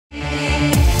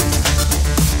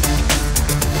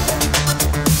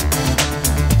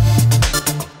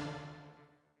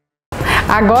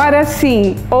Agora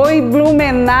sim, oi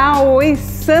Blumenau, oi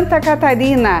Santa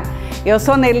Catarina. Eu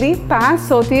sou Nelly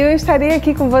Passolt e eu estarei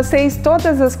aqui com vocês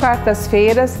todas as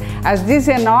quartas-feiras, às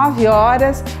 19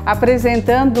 horas,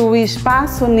 apresentando o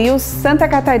Espaço News Santa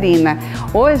Catarina.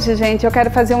 Hoje, gente, eu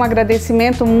quero fazer um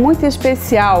agradecimento muito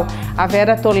especial a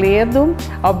Vera Toledo,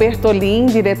 ao Bertolin,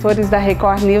 diretores da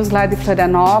Record News lá de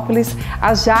Florianópolis,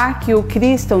 a Jaque e o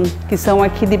Criston, que são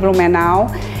aqui de Blumenau.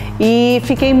 E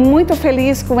fiquei muito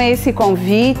feliz com esse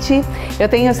convite. Eu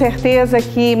tenho certeza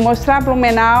que mostrar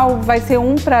Blumenau vai ser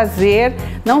um prazer,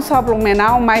 não só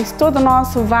Blumenau, mas todo o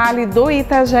nosso Vale do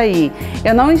Itajaí.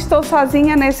 Eu não estou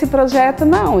sozinha nesse projeto,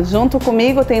 não. Junto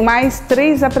comigo tem mais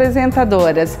 3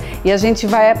 apresentadoras e a gente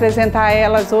vai apresentar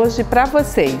elas hoje para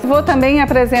vocês. Vou também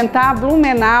apresentar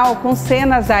Blumenau com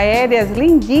cenas aéreas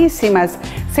lindíssimas,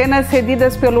 cenas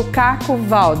cedidas pelo Caco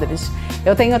Valdres.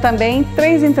 Eu tenho também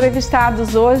 3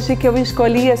 entrevistados hoje que eu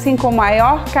escolhi assim com o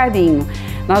maior carinho.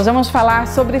 Nós vamos falar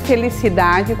sobre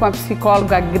felicidade com a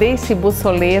psicóloga Greice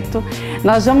Bussoletto.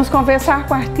 Nós vamos conversar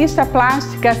com a artista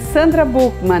plástica Sandra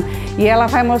Bugmann e ela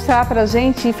vai mostrar pra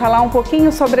gente e falar um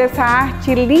pouquinho sobre essa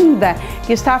arte linda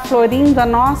que está florindo a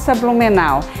nossa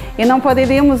Blumenau. E não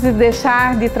poderíamos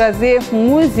deixar de trazer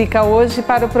música hoje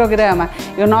para o programa.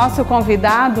 E o nosso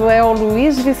convidado é o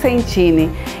Luiz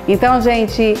Vicentini. Então,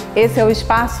 gente, esse é o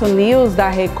Espaço News da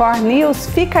Record News.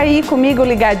 Fica aí comigo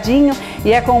ligadinho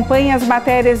e acompanhe as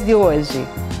matérias de hoje.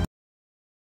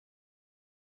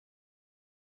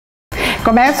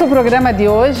 Começa o programa de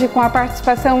hoje com a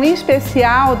participação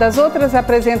especial das outras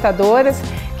apresentadoras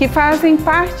que fazem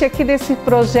parte aqui desse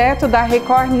projeto da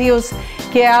Record News,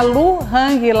 que é a Lu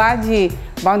Hang, lá de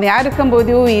Balneário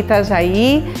Camboriú e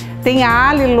Itajaí. Tem a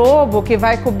Ali Lobo, que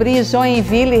vai cobrir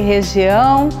Joinville e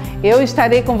região. Eu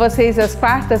estarei com vocês às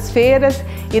quartas-feiras.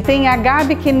 E tem a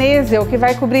Gabi Knesel, que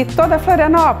vai cobrir toda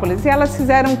Florianópolis. E elas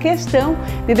fizeram questão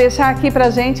de deixar aqui pra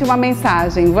gente uma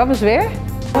mensagem. Vamos ver?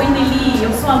 Oi Nelly,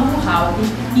 eu sou a Lu Hang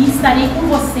e estarei com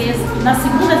vocês nas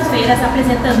segundas-feiras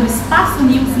apresentando o Espaço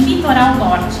News Litoral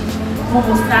Norte. Vou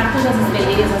mostrar todas as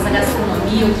belezas, a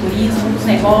gastronomia, o turismo, os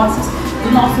negócios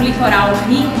do nosso litoral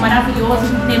rico, maravilhoso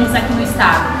que temos aqui no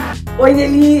estado. Oi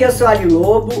Nelly, eu sou a Ali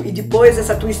Lobo e depois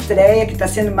dessa tua estreia que está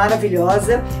sendo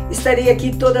maravilhosa, estarei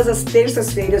aqui todas as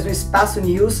terças-feiras no Espaço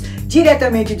News,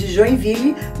 diretamente de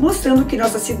Joinville, mostrando o que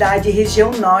nossa cidade e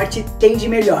região norte tem de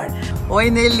melhor. Oi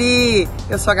Nelly,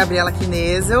 eu sou a Gabriela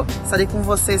Knesel, estarei com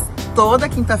vocês toda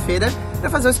quinta-feira para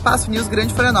fazer o Espaço News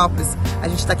Grande Florianópolis. A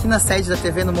gente está aqui na sede da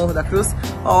TV no Morro da Cruz.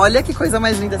 Olha que coisa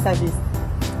mais linda essa vista.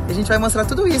 A gente vai mostrar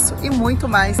tudo isso e muito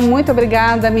mais. Muito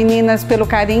obrigada, meninas, pelo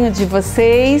carinho de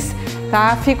vocês,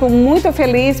 tá? Fico muito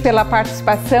feliz pela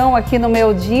participação aqui no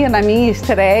meu dia, na minha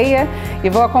estreia. E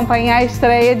vou acompanhar a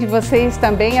estreia de vocês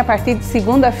também a partir de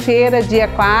segunda-feira, dia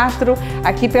 4,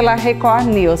 aqui pela Record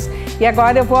News. E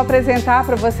agora eu vou apresentar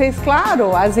para vocês,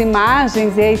 claro, as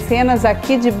imagens e as cenas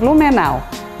aqui de Blumenau.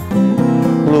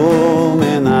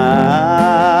 Blumenau,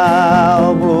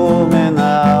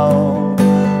 Blumenau,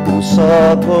 um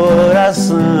só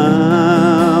coração.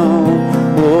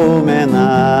 Blumenau,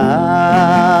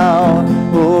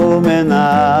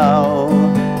 Blumenau,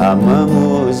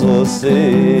 amamos você.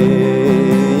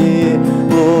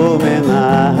 Blumenau,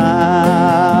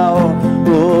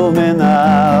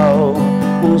 Blumenau,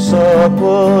 um só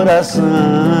coração.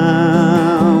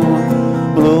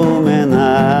 Blumenau,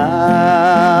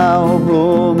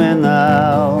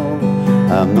 Blumenau,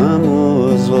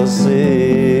 amamos você.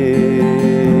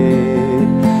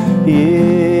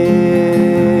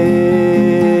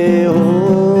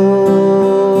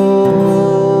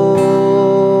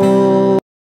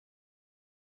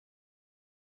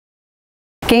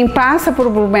 Quem passa por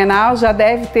Blumenau já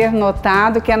deve ter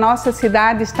notado que a nossa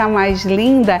cidade está mais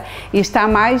linda e está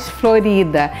mais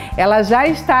florida. Ela já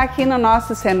está aqui no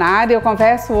nosso cenário. Eu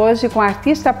converso hoje com a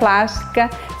artista plástica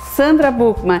Sandra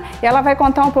Bugmann. Ela vai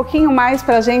contar um pouquinho mais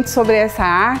para a gente sobre essa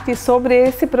arte e sobre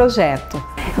esse projeto.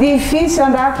 Difícil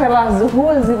andar pelas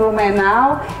ruas de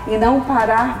Blumenau e não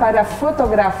parar para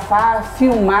fotografar,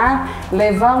 filmar,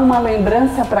 levar uma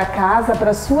lembrança para casa,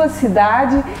 para sua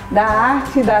cidade, da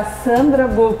arte da Sandra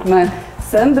Bugmann.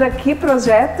 Sandra, que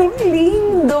projeto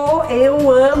lindo! Eu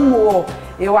amo!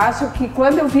 Eu acho que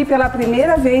quando eu vi pela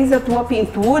primeira vez a tua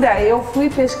pintura, eu fui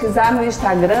pesquisar no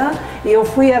Instagram e eu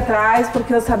fui atrás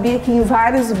porque eu sabia que em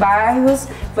vários bairros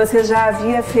você já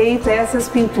havia feito essas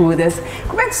pinturas.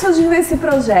 Como é que surgiu esse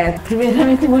projeto?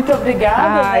 Primeiramente, muito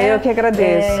obrigada. Eu que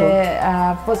agradeço.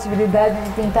 A possibilidade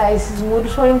de pintar esses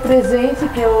muros foi um presente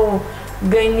que eu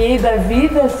ganhei da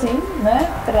vida, assim, né?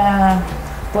 Para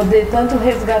poder tanto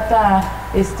resgatar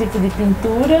esse tipo de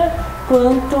pintura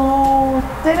quanto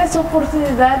ter essa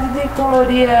oportunidade de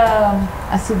colorir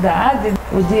a cidade,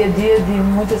 o dia a dia de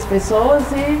muitas pessoas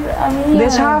e a minha...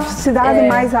 Deixar a cidade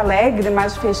mais alegre,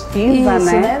 mais festiva, isso,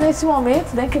 né? Nesse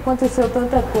momento, né, que aconteceu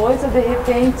tanta coisa, de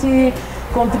repente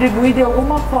contribuir de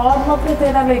alguma forma para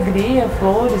ter alegria,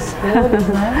 flores, cores,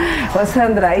 né? Ô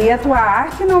Sandra, e a tua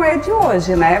arte não é de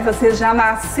hoje, né? Você já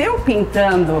nasceu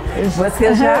pintando,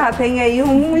 você já tem aí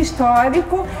um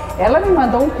histórico. Ela me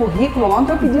mandou um currículo,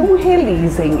 ontem eu pedi um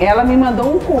release, hein? Ela me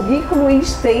mandou um currículo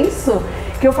extenso,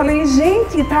 que eu falei,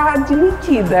 gente, tá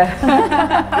admitida.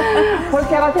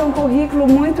 Porque ela tem um currículo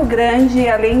muito grande,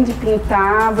 além de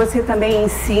pintar, você também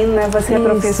ensina, você é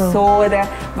professora,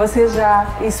 você já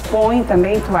expõe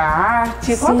também tua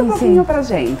arte. Conta um pouquinho pra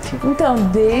gente. Então,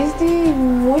 desde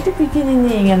muito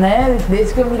pequenininha, né?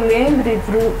 Desde que eu me lembre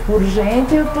por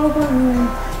gente, eu tô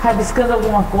rabiscando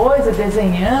alguma coisa,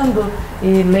 desenhando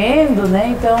e lendo,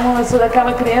 né? Então, eu sou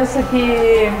daquela criança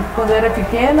que, quando eu era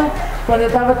pequena, quando eu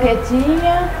estava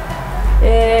quietinha,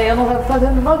 eu não estava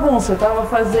fazendo bagunça, eu estava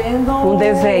fazendo um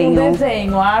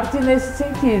desenho, arte nesse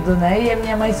sentido, né? E a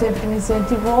minha mãe sempre me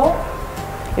incentivou.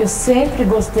 Eu sempre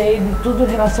gostei de tudo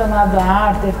relacionado à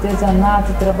arte,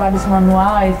 artesanato, trabalhos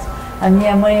manuais. A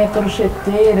minha mãe é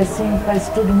crocheteira, assim, faz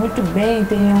tudo muito bem,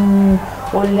 tem um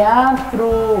olhar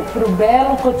pro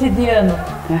belo cotidiano,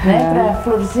 né? Pra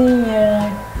florzinha,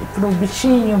 pro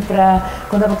bichinho, pra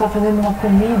quando ela tá fazendo uma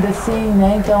comida, assim,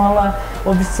 né? Então ela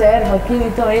observa aquilo,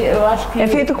 então eu acho que... É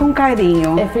feito com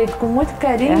carinho. É feito com muito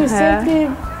carinho e sempre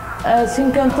se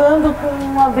encantando com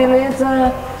uma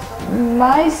beleza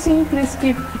mais simples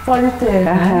que pode ter.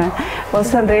 Né? Ô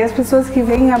Sandra, e as pessoas que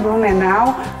vêm a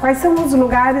Blumenau, quais são os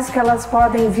lugares que elas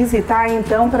podem visitar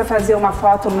então para fazer uma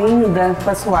foto linda com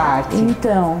a sua arte?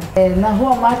 Então, na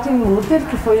rua Martin Luther,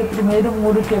 que foi o primeiro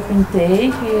muro que eu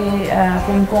pintei, que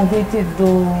foi um convite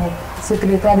do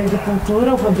secretário de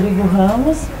Cultura, o Rodrigo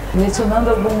Ramos,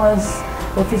 lecionando algumas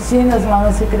oficinas lá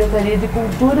na Secretaria de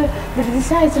Cultura. Ele disse,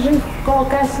 se a gente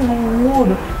colocasse num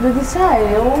muro, eu disse,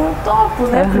 eu topo,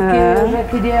 né? Porque eu já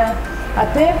queria há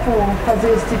tempo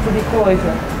fazer esse tipo de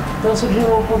coisa. Então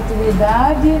surgiu a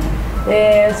oportunidade,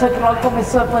 só que logo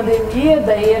começou a pandemia,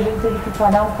 daí a gente teve que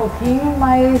parar um pouquinho,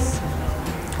 mas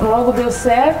logo deu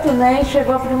certo, né? E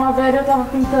chegou a primavera, eu estava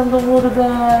pintando o muro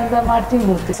da Martin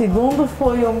Luther. O segundo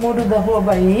foi o muro da Rua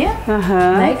Bahia,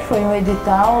 né? Que foi um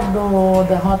edital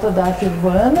da Rota da Arte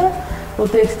Urbana. O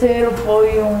terceiro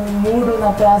foi um muro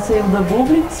na Praça Hilda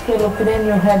Bublitz, pelo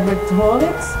prêmio Herbert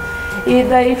Rollins. E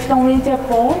daí finalmente a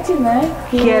ponte, né?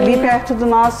 Que é ali perto do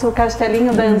nosso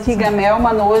castelinho da antiga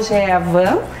Melman, hoje é a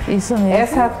Van. Isso mesmo.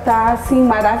 Essa tá assim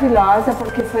maravilhosa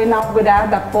porque foi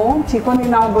inaugurada a ponte e quando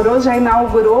inaugurou, já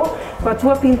inaugurou com a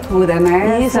tua pintura,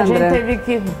 né, Isso, Sandra? A gente teve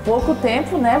que pouco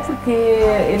tempo, né? Porque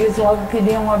eles logo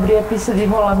queriam abrir a pista de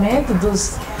rolamento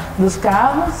dos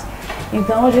carros.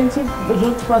 Então a gente,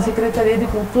 junto com a Secretaria de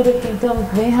Cultura, pintamos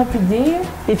bem rapidinho.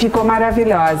 E ficou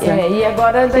maravilhosa. E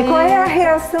agora daí... E qual é a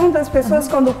reação das pessoas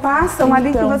quando passam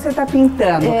ali que você está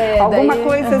pintando? Alguma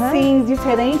coisa assim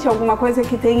diferente, alguma coisa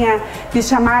que tenha te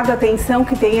chamado a atenção,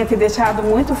 que tenha te deixado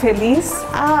muito feliz?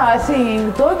 Assim,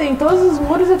 em todos os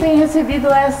muros eu tenho recebido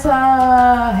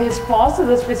essa resposta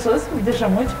das pessoas que me deixa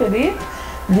muito feliz.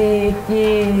 De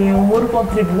que o muro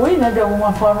contribui, né, de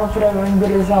alguma forma para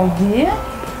embelezar o dia.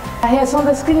 A reação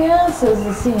das crianças,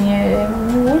 assim, é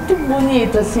muito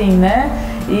bonita, assim, né?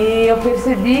 E eu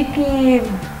percebi que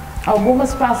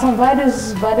algumas passam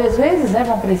várias vezes, né?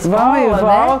 Vão para a escola, vão e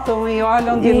voltam e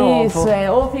olham de novo. Isso,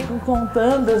 ou ficam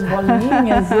contando as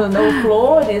bolinhas, ou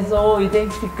flores, ou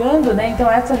identificando, né? Então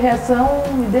essa reação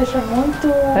me deixa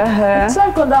muito...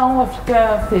 Sabe quando a alma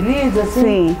fica feliz, assim?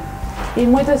 Sim. E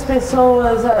muitas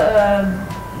pessoas...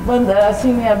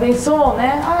 assim, me abençoam,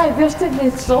 né? Deus te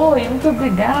abençoe, muito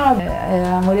obrigada.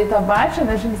 A mureta baixa,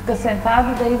 né? A gente fica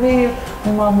sentado, daí veio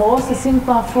uma moça assim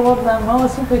com a flor na mão,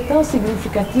 assim, foi tão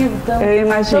significativo, tão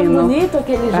bonito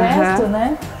aquele gesto,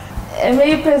 né? É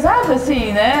meio pesado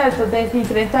assim, né? Tu tem que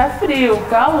enfrentar frio,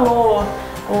 calor,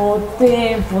 o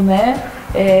tempo, né?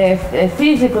 É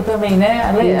físico também, né?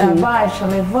 Abaixa,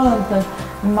 levanta.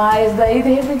 Mas daí,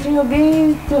 de repente,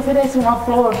 alguém te oferece uma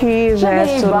flor. Que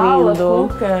gesto bala, lindo.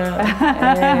 cuca,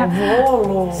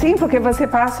 bolo. Sim, porque você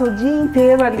passa o dia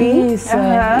inteiro ali. Isso,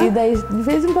 e daí, de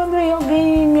vez em quando,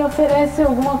 alguém me oferece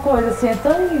alguma coisa, assim, é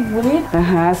tão bonito.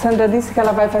 A Sandra disse que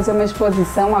ela vai fazer uma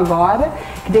exposição agora.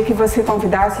 Queria que você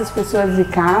convidasse as pessoas de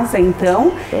casa,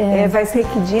 então. Vai ser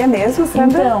que dia mesmo,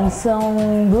 Sandra? Então, são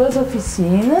 2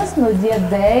 oficinas, no dia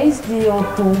 10 de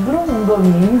outubro, um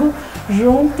domingo,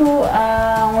 junto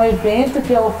a um evento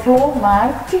que é o Flow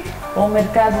Market, ou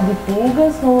Mercado de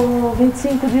Pulgas, no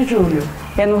 25 de julho.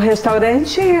 É no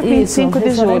restaurante 25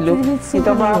 de julho. 25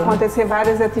 então de vão julho. acontecer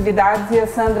várias atividades e a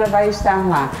Sandra vai estar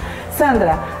lá.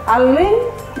 Sandra, além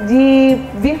de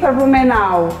vir para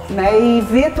Blumenau, né, e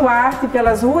ver tua arte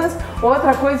pelas ruas,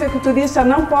 outra coisa que o turista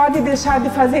não pode deixar de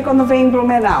fazer quando vem em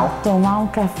Blumenau. Tomar um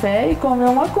café e comer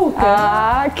uma cuca.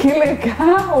 Ah, que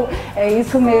legal! É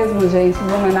isso mesmo, gente.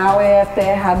 Blumenau é a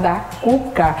terra da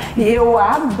cuca e eu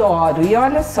adoro. E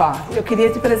olha só, eu queria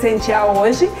te presentear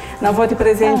hoje, não vou te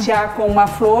presentear com uma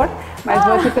flor, mas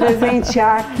vou te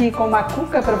presentear aqui com uma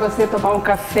cuca para você tomar um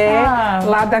café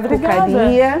lá da obrigada.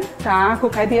 cucaria, tá? A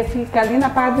cucaria fica ali na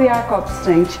Padre Jacobs,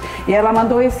 gente. E ela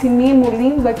mandou esse mimo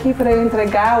lindo aqui para eu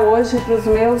entregar hoje para os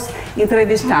meus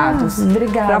entrevistados.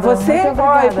 Obrigada. Para você, muito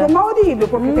obrigada. e para o Maurílio,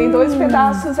 porque tem 2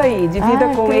 pedaços aí, de vida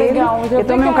com que ele. legal, muito E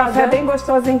tomei um obrigada. café bem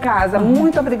gostoso em casa.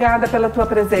 Muito obrigada pela tua Eu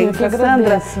presença, que Sandra.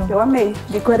 agradeço. Eu amei,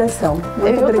 de coração.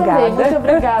 Muito Eu obrigada. também, muito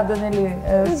obrigada, Nelly.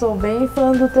 Eu sou bem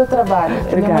fã do teu trabalho. Ele é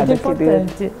Obrigada, muito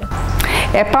importante.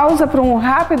 É pausa para um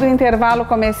rápido intervalo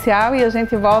comercial e a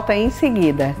gente volta em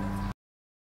seguida.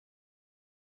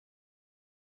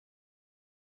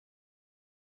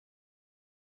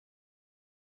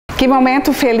 Que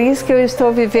momento feliz que eu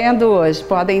estou vivendo hoje,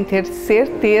 podem ter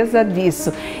certeza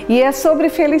disso. E é sobre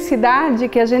felicidade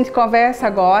que a gente conversa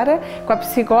agora com a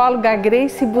psicóloga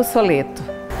Greice Bussoletto.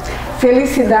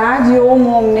 Felicidade ou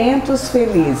momentos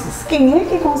felizes. Quem é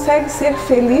que consegue ser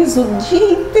feliz o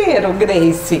dia inteiro,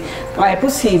 Greice? Não é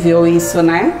possível isso,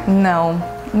 né? Não.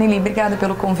 Nili, obrigada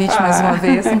pelo convite mais uma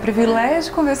vez. É um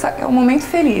privilégio conversar, é um momento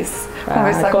feliz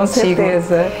conversar com contigo.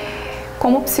 certeza.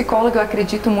 Como psicóloga, eu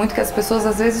acredito muito que as pessoas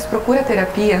às vezes procuram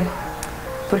terapia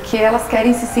porque elas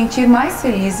querem se sentir mais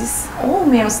felizes ou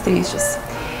menos tristes.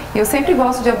 E eu sempre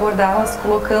gosto de abordá-las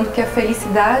colocando que a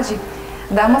felicidade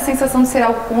dá uma sensação de ser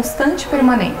algo constante e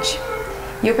permanente.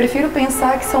 E eu prefiro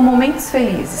pensar que são momentos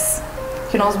felizes,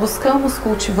 que nós buscamos,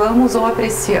 cultivamos ou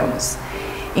apreciamos.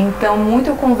 Então, muito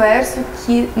eu converso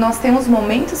que nós temos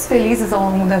momentos felizes ao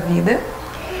longo da vida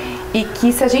e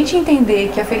que se a gente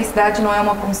entender que a felicidade não é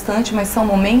uma constante, mas são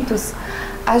momentos,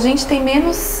 a gente tem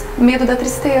menos medo da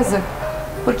tristeza,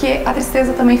 porque a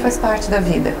tristeza também faz parte da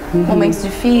vida. Momentos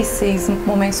difíceis,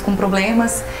 momentos com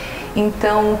problemas.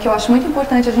 Então, o que eu acho muito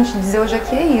importante a gente dizer hoje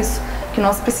aqui é isso, que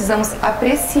nós precisamos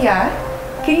apreciar,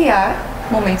 criar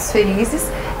momentos felizes,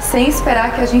 sem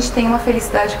esperar que a gente tenha uma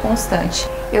felicidade constante.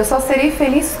 Eu só serei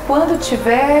feliz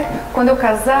quando eu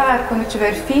casar, quando eu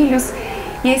tiver filhos.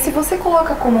 E aí, se você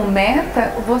coloca como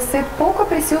meta, você pouco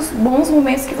aprecia os bons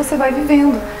momentos que você vai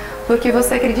vivendo, porque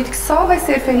você acredita que só vai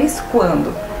ser feliz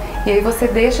quando. E aí você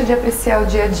deixa de apreciar o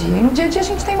dia a dia. E no dia a dia a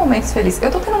gente tem momentos felizes.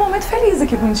 Eu tô tendo um momento feliz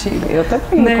aqui contigo. Eu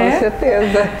também, né? com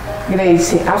certeza.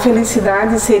 Greice, a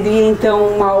felicidade seria então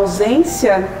uma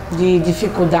ausência de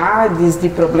dificuldades, de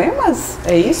problemas?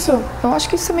 É isso? Eu acho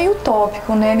que isso é meio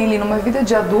utópico, né, Nili? Numa vida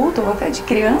de adulto ou até de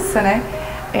criança, né?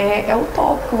 É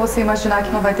utópico você imaginar que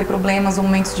não vai ter problemas ou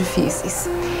momentos difíceis.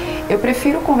 Eu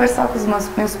prefiro conversar com os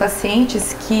meus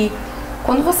pacientes que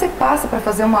quando você passa para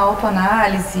fazer uma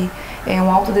autoanálise,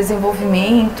 um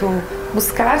autodesenvolvimento,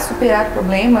 buscar superar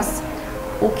problemas,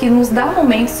 o que nos dá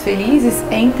momentos felizes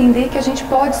é entender que a gente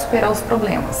pode superar os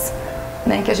problemas,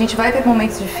 né? Que a gente vai ter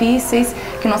momentos difíceis,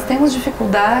 que nós temos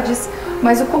dificuldades,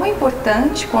 mas o quão é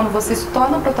importante quando você se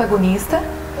torna protagonista,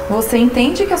 você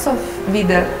entende que a sua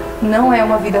vida não é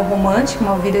uma vida romântica,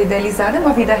 uma vida idealizada, é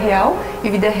uma vida real, e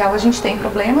vida real a gente tem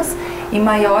problemas em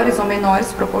maiores ou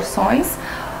menores proporções,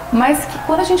 mas que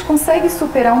quando a gente consegue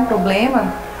superar um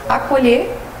problema,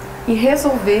 acolher e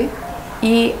resolver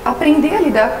e aprender a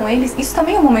lidar com eles, isso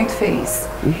também é um momento feliz.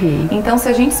 Então, se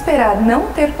a gente esperar não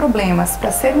ter problemas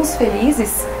para sermos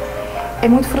felizes, é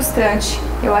muito frustrante.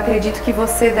 Eu acredito que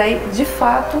você daí, de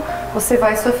fato, você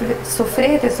vai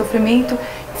sofrer, ter sofrimento,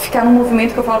 ficar num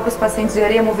movimento que eu falo para os pacientes de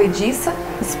areia movediça,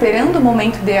 esperando o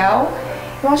momento ideal.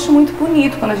 Eu acho muito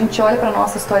bonito quando a gente olha para a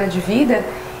nossa história de vida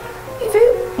e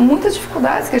vê muitas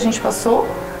dificuldades que a gente passou,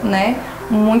 né?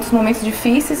 Muitos momentos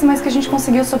difíceis, mas que a gente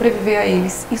conseguiu sobreviver a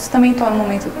eles. Isso também torna um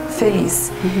momento feliz.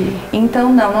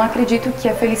 Então, não acredito que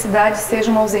a felicidade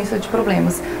seja uma ausência de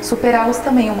problemas. Superá-los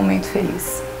também é um momento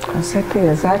feliz. Com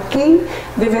certeza. A quem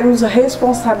devemos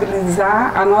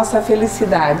responsabilizar a nossa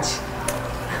felicidade?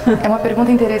 É uma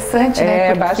pergunta interessante,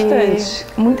 né? Porque bastante.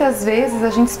 muitas vezes a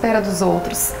gente espera dos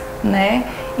outros, né?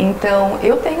 Então,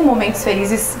 eu tenho momentos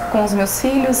felizes com os meus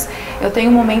filhos, eu tenho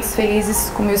momentos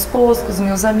felizes com meu esposo, com os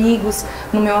meus amigos,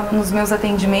 nos meus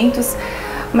atendimentos,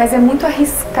 mas é muito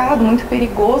arriscado, muito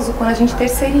perigoso quando a gente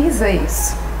terceiriza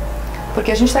isso.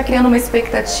 Porque a gente está criando uma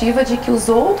expectativa de que os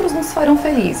outros nos farão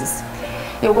felizes.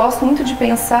 Eu gosto muito de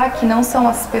pensar que não são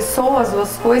as pessoas ou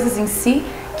as coisas em si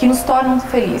que nos tornam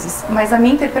felizes, mas a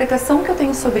minha interpretação que eu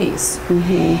tenho sobre isso.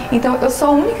 Então, eu sou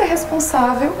a única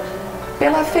responsável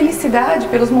pela felicidade,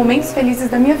 pelos momentos felizes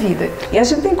da minha vida. E a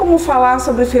gente tem como falar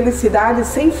sobre felicidade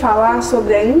sem falar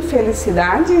sobre a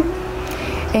infelicidade?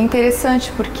 É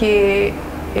interessante porque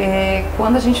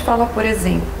quando a gente fala, por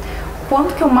exemplo,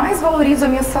 quanto que eu mais valorizo a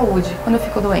minha saúde quando eu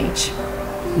fico doente?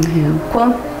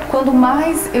 Quando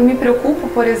mais eu me preocupo,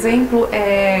 por exemplo,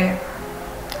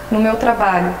 no meu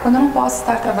trabalho, quando eu não posso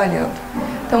estar trabalhando.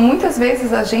 Então, muitas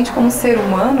vezes a gente, como ser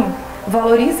humano,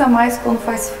 valoriza mais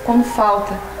quando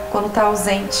falta, quando está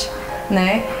ausente,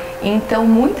 né? Então,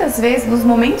 muitas vezes, nos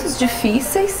momentos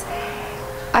difíceis,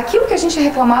 aquilo que a gente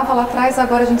reclamava lá atrás,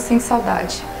 agora a gente sente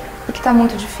saudade, porque está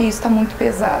muito difícil, está muito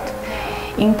pesado.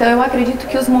 Então, eu acredito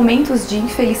que os momentos de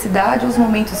infelicidade, os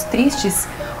momentos tristes,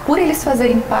 por eles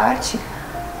fazerem parte,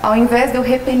 ao invés de eu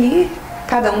repelir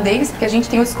cada um deles, porque a gente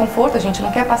tem o desconforto, a gente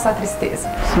não quer passar tristeza.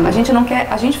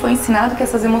 A gente foi ensinado que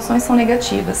essas emoções são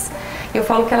negativas. Eu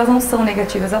falo que elas não são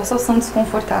negativas, elas só são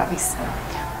desconfortáveis.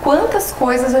 Quantas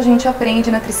coisas a gente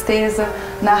aprende na tristeza,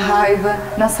 na raiva,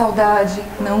 na saudade,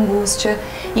 na angústia.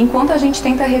 Enquanto a gente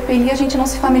tenta repelir, a gente não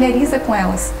se familiariza com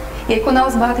elas. E aí quando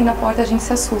elas batem na porta, a gente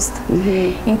se assusta.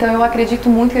 Então eu acredito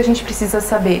muito que a gente precisa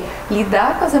saber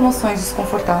lidar com as emoções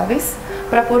desconfortáveis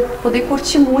para poder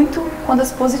curtir muito quando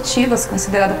as positivas,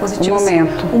 consideradas positivas,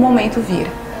 o momento vir.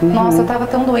 Nossa, eu estava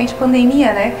tão doente,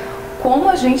 pandemia, né? Como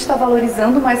a gente está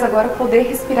valorizando mais agora poder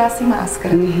respirar sem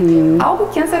máscara. Algo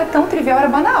que antes era tão trivial, era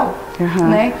banal,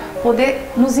 né?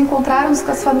 Poder nos encontrarmos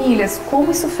com as famílias, como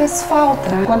isso fez falta.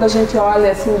 Quando a gente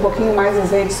olha assim um pouquinho mais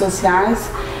as redes sociais,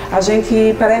 a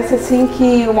gente parece assim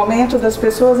que o momento das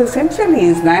pessoas é sempre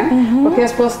feliz, né? Porque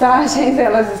as postagens,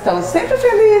 elas estão sempre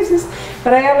felizes,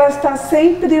 para elas está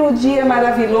sempre o dia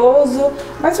maravilhoso,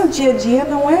 mas o dia a dia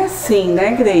não é assim,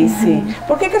 né, Greice?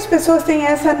 Por que as pessoas têm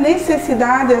essa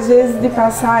necessidade, às vezes, de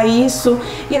passar isso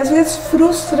e às vezes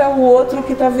frustra o outro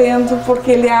que está vendo,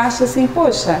 porque ele acha assim,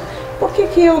 poxa, por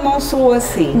que eu não sou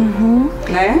assim,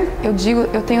 né? Eu digo,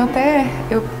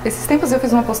 esses tempos eu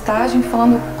fiz uma postagem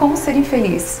falando como ser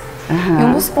infeliz. E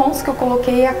um dos pontos que eu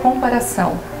coloquei é a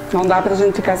comparação. Não dá pra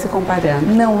gente ficar se comparando.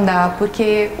 Não dá,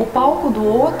 porque o palco do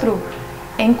outro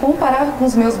é incomparável com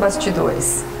os meus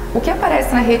bastidores. O que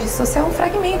aparece na rede social é um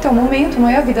fragmento, é um momento, não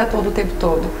é a vida toda, o tempo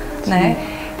todo, né?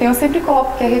 Então eu sempre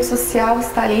coloco que a rede social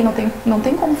está ali, não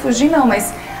tem como fugir não,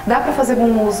 mas dá pra fazer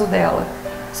bom uso dela.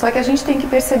 Só que a gente tem que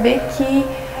perceber que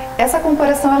essa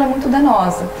comparação ela é muito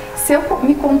danosa. Se eu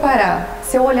me comparar,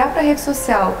 se eu olhar para a rede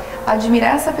social,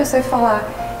 admirar essa pessoa e falar,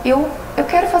 eu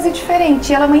quero fazer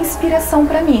diferente, ela é uma inspiração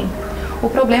para mim. O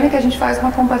problema é que a gente faz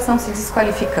uma comparação se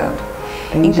desqualificando.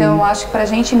 Então eu acho que para a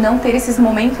gente não ter esses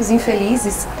momentos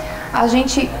infelizes, a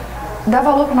gente dá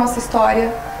valor para nossa história,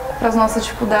 para as nossas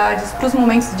dificuldades, para os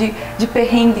momentos de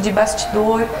perrengue, de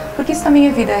bastidor, porque isso também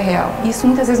é vida real e isso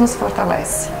muitas vezes nos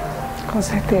fortalece. Com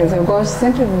certeza, eu gosto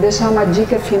sempre de deixar uma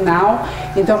dica final,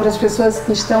 então para as pessoas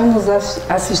que estão nos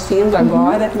assistindo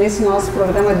agora, nesse nosso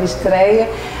programa de estreia,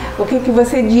 o que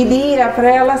você diria para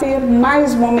elas ter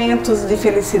mais momentos de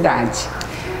felicidade?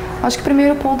 Acho que o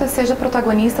primeiro ponto é seja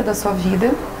protagonista da sua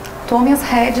vida, tome as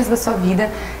rédeas da sua vida,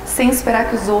 sem esperar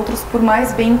que os outros, por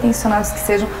mais bem intencionados que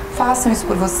sejam, façam isso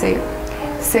por você.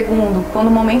 Segundo, quando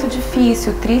o momento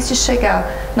difícil, triste chegar,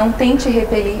 não tente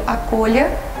repelir, acolha.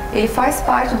 Ele faz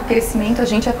parte do crescimento, a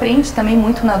gente aprende também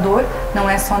muito na dor, não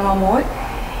é só no amor.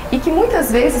 E que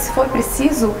muitas vezes, se for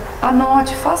preciso,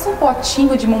 anote, faça um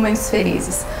potinho de momentos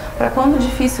felizes. Para quando o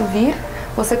difícil vir,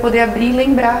 você poder abrir e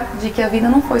lembrar de que a vida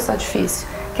não foi só difícil,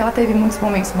 que ela teve muitos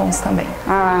momentos bons também.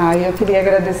 Eu queria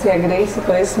agradecer a Greice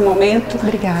por esse momento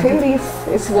feliz,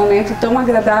 esse momento tão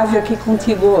agradável aqui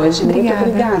contigo hoje. Muito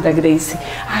obrigada, Greice.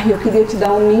 Eu queria te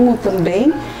dar um mimo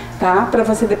também, tá? Para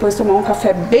você depois tomar um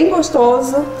café bem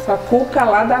gostoso, com a cuca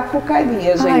lá da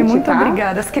cucaria, gente. Muito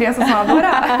obrigada, as crianças vão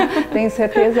adorar. Tenho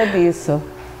certeza disso.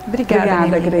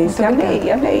 Obrigada, Greice.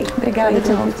 Amei. Obrigada,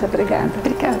 muito obrigada.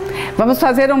 Vamos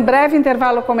fazer um breve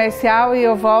intervalo comercial e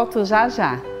eu volto já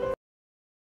já.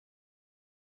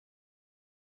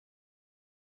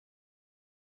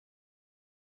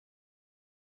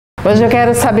 Hoje eu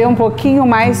quero saber um pouquinho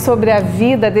mais sobre a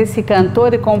vida desse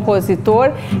cantor e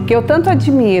compositor que eu tanto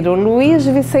admiro, Luiz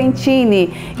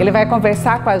Vicentini. Ele vai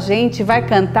conversar com a gente, vai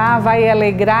cantar, vai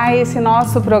alegrar esse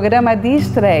nosso programa de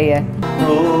estreia.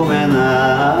 Blumenau,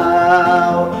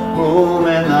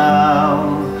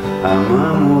 Blumenau,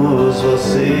 amamos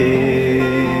você.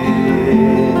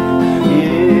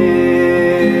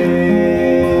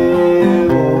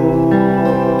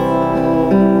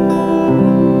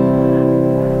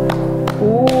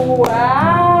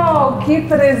 Que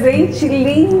presente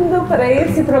lindo para esse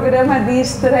esse programa de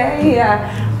estreia.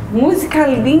 Música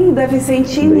linda,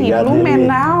 Vicentini, Obrigado,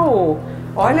 Blumenau.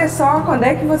 Olha só, quando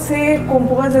é que você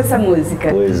compôs essa música?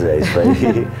 Pois é, isso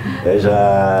aí é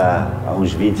já há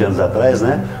uns 20 anos atrás,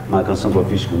 né? Uma canção que eu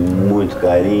fiz com muito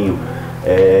carinho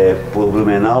por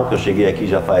Blumenau, que eu cheguei aqui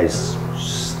já faz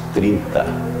 30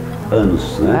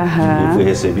 anos, né? E fui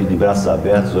recebido de braços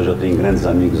abertos. Hoje eu tenho grandes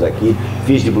amigos aqui.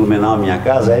 Fiz de Blumenau minha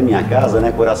casa, é minha casa,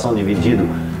 né? Coração dividido,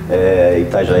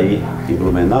 Itajaí e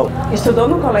Blumenau. Estudou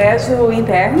no colégio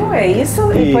interno, é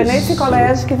isso? E foi nesse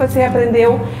colégio que você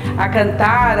aprendeu a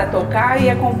cantar, a tocar e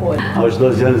a compor? Aos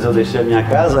 12 anos eu deixei a minha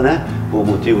casa, né? Por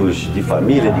motivos de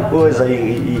família, de coisa,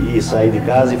 e saí de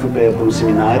casa e fui para um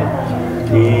seminário.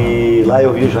 E lá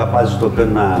eu vi os rapazes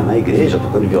tocando na igreja,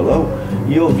 tocando violão,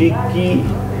 e eu vi que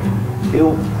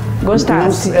eu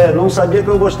não sabia que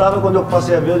eu gostava. Quando eu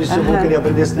passei a ver, eu disse, eu vou querer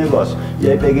aprender esse negócio. E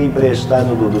aí peguei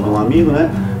emprestado de um amigo, né?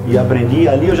 E aprendi.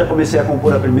 Ali eu já comecei a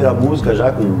compor a primeira música,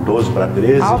 já com 12 para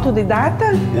 13. Autodidata?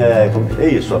 É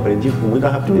isso, aprendi com muita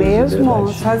rapidez. Mesmo?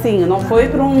 Sozinho? Não foi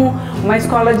para uma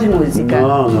escola de música?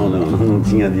 Não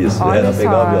tinha disso. Olha Era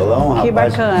pegar o violão, o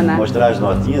rapaz, bacana. mostrar as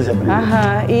notinhas e aprender.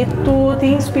 E tu te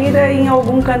inspira em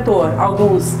algum cantor?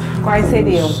 Alguns? Quais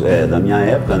seriam? Da minha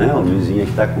época, né? O Luizinho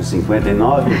que está com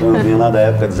 59, então eu vim lá da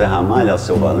época de Zé Ramalho,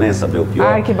 Alceu Valença, Belchior.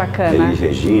 Ai, que bacana. Elis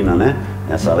Regina, né?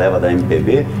 Essa leva da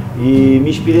MPB. E me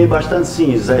inspirei bastante,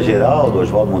 sim, Zé Geraldo,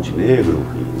 Oswaldo Montenegro.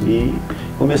 E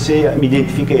me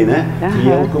identifiquei, né? E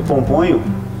é o que eu componho,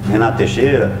 Renato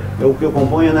Teixeira, o que eu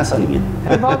componho nessa linha.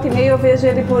 Volta e meia eu vejo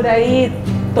ele por aí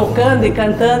tocando e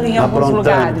cantando em alguns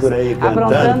lugares. Por aí,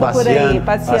 cantando,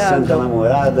 passeando com a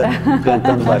namorada,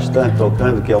 cantando bastante,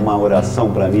 tocando, que é uma oração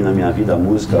para mim na minha vida, a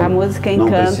música. A música não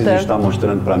encanta. Preciso estar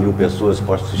mostrando para 1000 pessoas,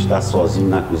 posso estar sozinho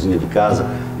na cozinha de casa,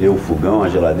 o fogão, a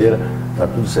geladeira, tá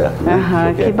tudo certo,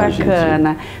 né? Que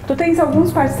bacana. Tu tens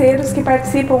alguns parceiros que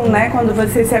participam, né, quando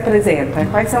você se apresenta.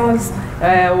 Quais são os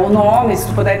nomes, se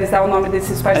tu puderes dar o nome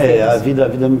desses parceiros? A vida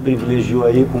me privilegiou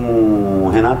aí com o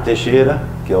Renato Teixeira,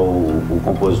 que é o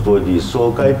compositor de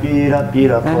Sou Caipira,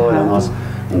 Pira Fora, nossa,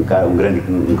 um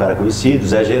cara conhecido,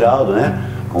 Zé Geraldo, né?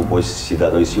 Compôs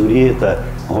Cidadão e Senhorita,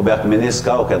 Roberto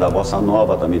Menescal, que é da Bossa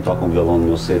Nova, também toca um violão no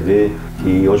meu CD,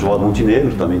 e Oswaldo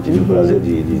Montenegro, também tive o prazer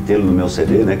de tê-lo no meu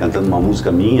CD, né? Cantando uma música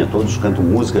minha, todos cantam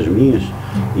músicas minhas,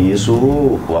 e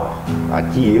isso,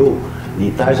 aqui eu, de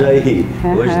Itajaí,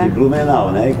 hoje de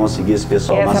Blumenau, né? E conseguir esse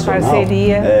pessoal nacional.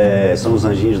 Parceria. São os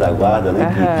anjinhos da guarda,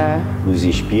 né? Que nos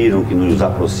inspiram, que nos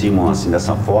aproximam assim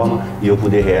dessa forma, e eu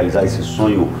poder realizar esse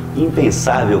sonho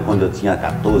impensável quando eu tinha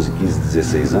 14, 15,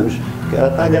 16 anos, que era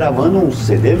estar gravando um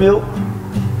CD meu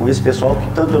com esse pessoal que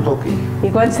tanto eu toquei. E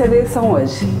quantos CDs são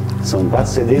hoje? São 4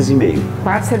 CDs e meio.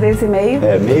 4 CDs e meio?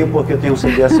 Meio porque eu tenho um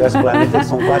CD SOS Planeta,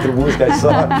 são 4 músicas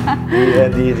só, e é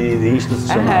de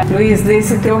institucional. Luiz,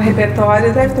 desse teu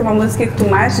repertório deve ter uma música que tu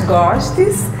mais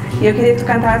gostes, e eu queria que tu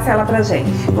cantasse ela pra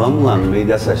gente. Vamos lá, no meio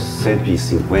dessas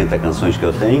 150 canções que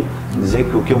eu tenho, dizer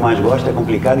que o que eu mais gosto é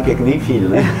complicado e que é que nem filho,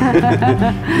 né?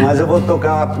 Mas eu vou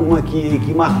tocar uma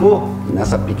que marcou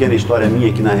nessa pequena história minha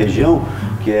aqui na região,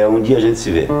 que é Um Dia a Gente Se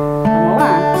Vê. Vamos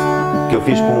lá. Que eu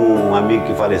fiz com um amigo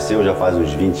que faleceu já faz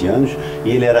uns 20 anos,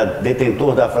 e ele era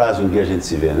detentor da frase Um Dia a Gente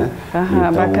Se Vê, né?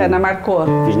 Então, bacana, marcou.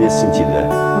 Fiz nesse sentido,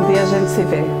 Um dia a gente se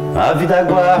vê. A vida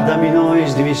guarda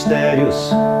milhões de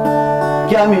mistérios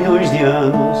que há milhões de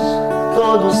anos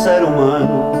todo ser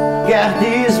humano quer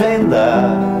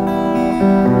desvendar.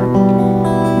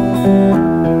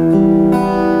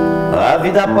 A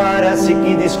vida parece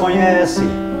que desconhece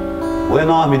o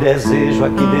enorme desejo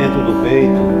aqui dentro do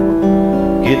peito,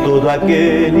 que todo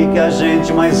aquele que a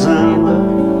gente mais ama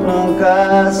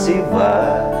nunca se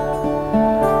vá.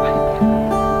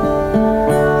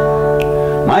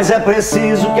 Mas é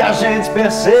preciso que a gente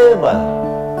perceba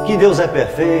que Deus é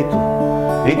perfeito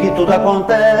e que tudo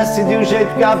acontece de um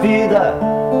jeito que a vida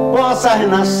possa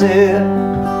renascer.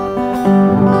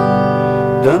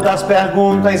 Tantas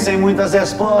perguntas sem muitas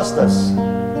respostas,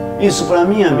 isso pra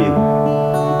mim, amigo,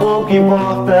 pouco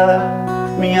importa.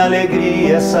 Minha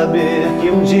alegria é saber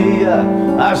que um dia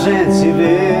a gente se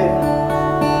vê.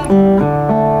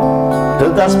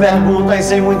 Tantas perguntas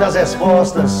sem muitas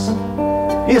respostas,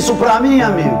 isso pra mim,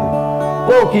 amigo,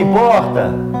 pouco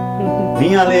importa.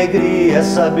 Minha alegria é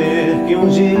saber que um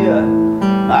dia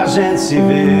a gente se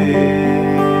vê.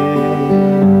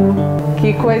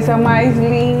 Que coisa mais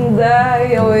linda,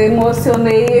 eu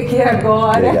emocionei aqui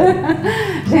agora.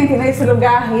 Gente, nesse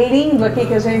lugar lindo aqui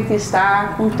que a gente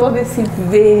está, com todo esse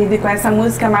verde, com essa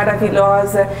música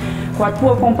maravilhosa, com a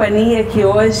tua companhia aqui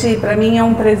hoje. Para mim é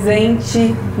um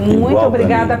presente. Muito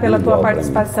obrigada pela tua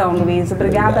participação, Luiz.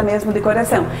 Obrigada mesmo de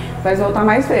coração. Vai voltar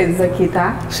mais vezes aqui,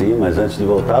 tá? Sim, mas antes de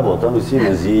voltar, voltamos sim,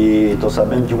 mas tô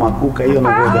sabendo de uma cuca aí, eu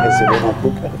não vou receber uma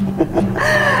cuca.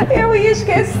 Eu ia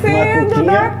esquecendo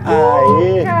da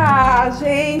cuca.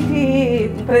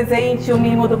 Gente, um presente, um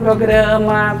mimo do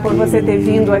programa, por você ter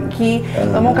vindo aqui.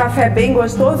 Toma um café bem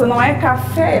gostoso, não é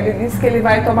café, ele disse que ele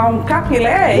vai tomar um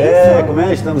capilé, é isso? Como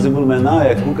é? Estamos em Blumenau,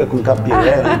 é cuca com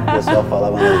capilé, né? O pessoal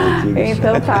falava nas antigas.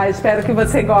 Então tá, espero que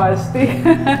você goste.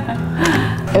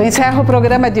 Eu encerro o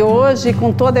programa de hoje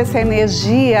com toda essa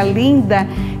energia linda,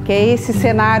 que é esse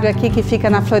cenário aqui que fica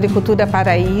na Floricultura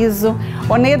Paraíso.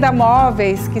 Oneda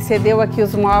Móveis, que cedeu aqui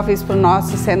os móveis para o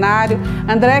nosso cenário.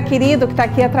 André querido, que está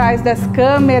aqui atrás das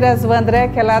câmeras. O André,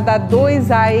 que é lá da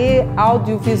 2AE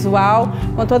Audiovisual,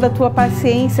 com toda a tua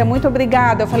paciência. Muito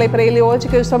obrigada. Eu falei para ele hoje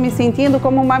que eu estou me sentindo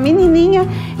como uma menininha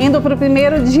indo para o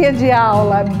primeiro dia de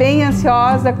aula, bem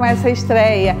ansiosa com essa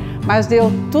estreia. Mas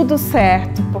deu tudo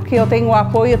certo, porque eu tenho o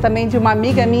apoio também de uma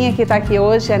amiga minha que está aqui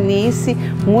hoje, a Nice.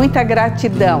 Muita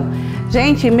gratidão.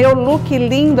 Gente, meu look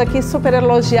lindo aqui, super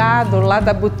elogiado, lá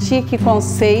da Boutique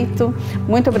Conceito.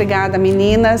 Muito obrigada,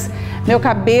 meninas. Meu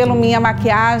cabelo, minha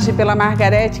maquiagem pela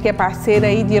Margarete, que é parceira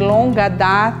aí de longa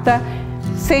data.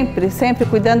 Sempre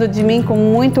cuidando de mim com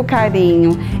muito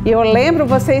carinho. E eu lembro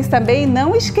vocês também,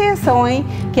 não esqueçam, hein,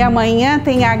 que amanhã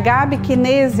tem a Gabi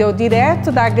Kinesio,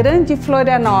 direto da Grande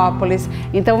Florianópolis.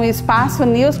 Então o Espaço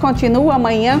News continua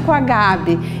amanhã com a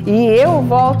Gabi. E eu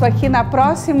volto aqui na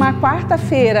próxima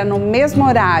quarta-feira, no mesmo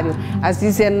horário. Às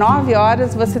 19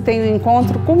 horas você tem um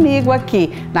encontro comigo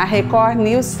aqui, na Record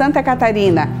News Santa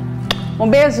Catarina. Um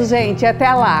beijo, gente, e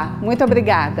até lá. Muito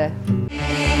obrigada.